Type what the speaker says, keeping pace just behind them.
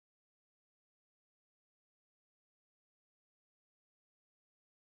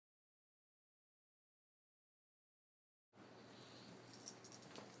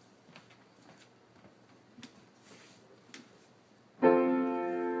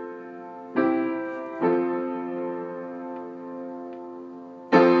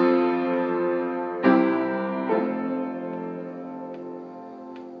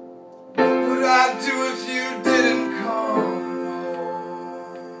if you didn't come home?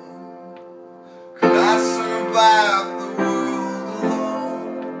 Could I survive the world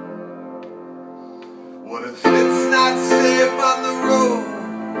alone? What if it's not safe on the road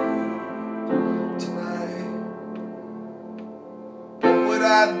tonight? What would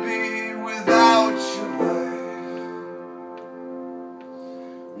I be without your life?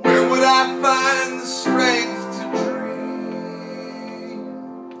 Where would I find the strength to dream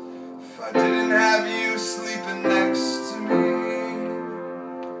if I didn't have you sleeping next to me?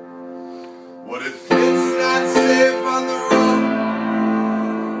 What if it's not safe on the road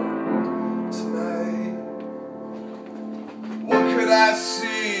tonight? What could I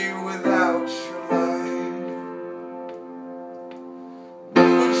see without your light? What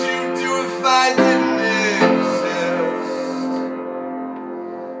would you do if I didn't exist?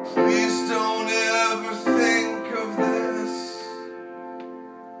 Please don't ever think of this.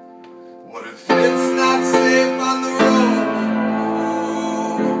 What if it's not safe on the road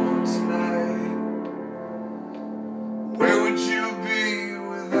tonight? Where would you be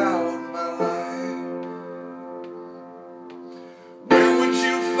without my life? Where would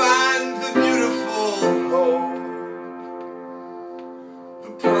you find the beautiful hope?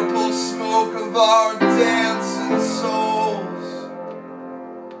 The purple smoke of our dancing souls.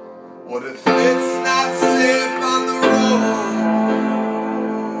 What if it's not safe on the road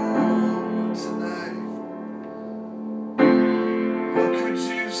tonight? What could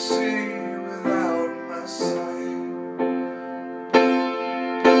you see without my sight?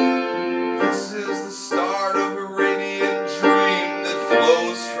 This is the start of a radiant dream that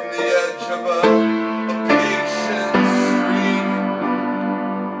flows from the edge of a patient stream.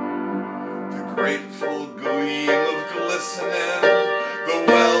 The grateful gleam of glistening, the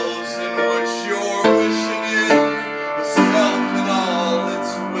wells in which you're wishing in, the self in all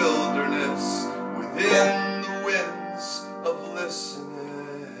its wilderness, within the winds of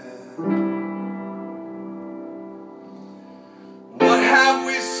listening. What have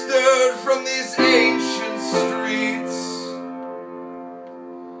we stirred from these ancient streets?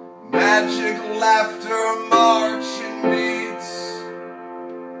 Magic laughter, marching beats,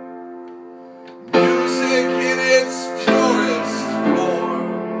 music in its purest form,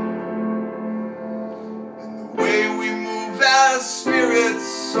 and the way we move as spirits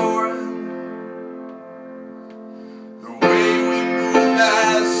soaring, the way we move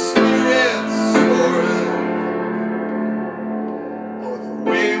as spirits soaring, or the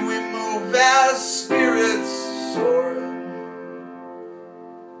way we move as spirits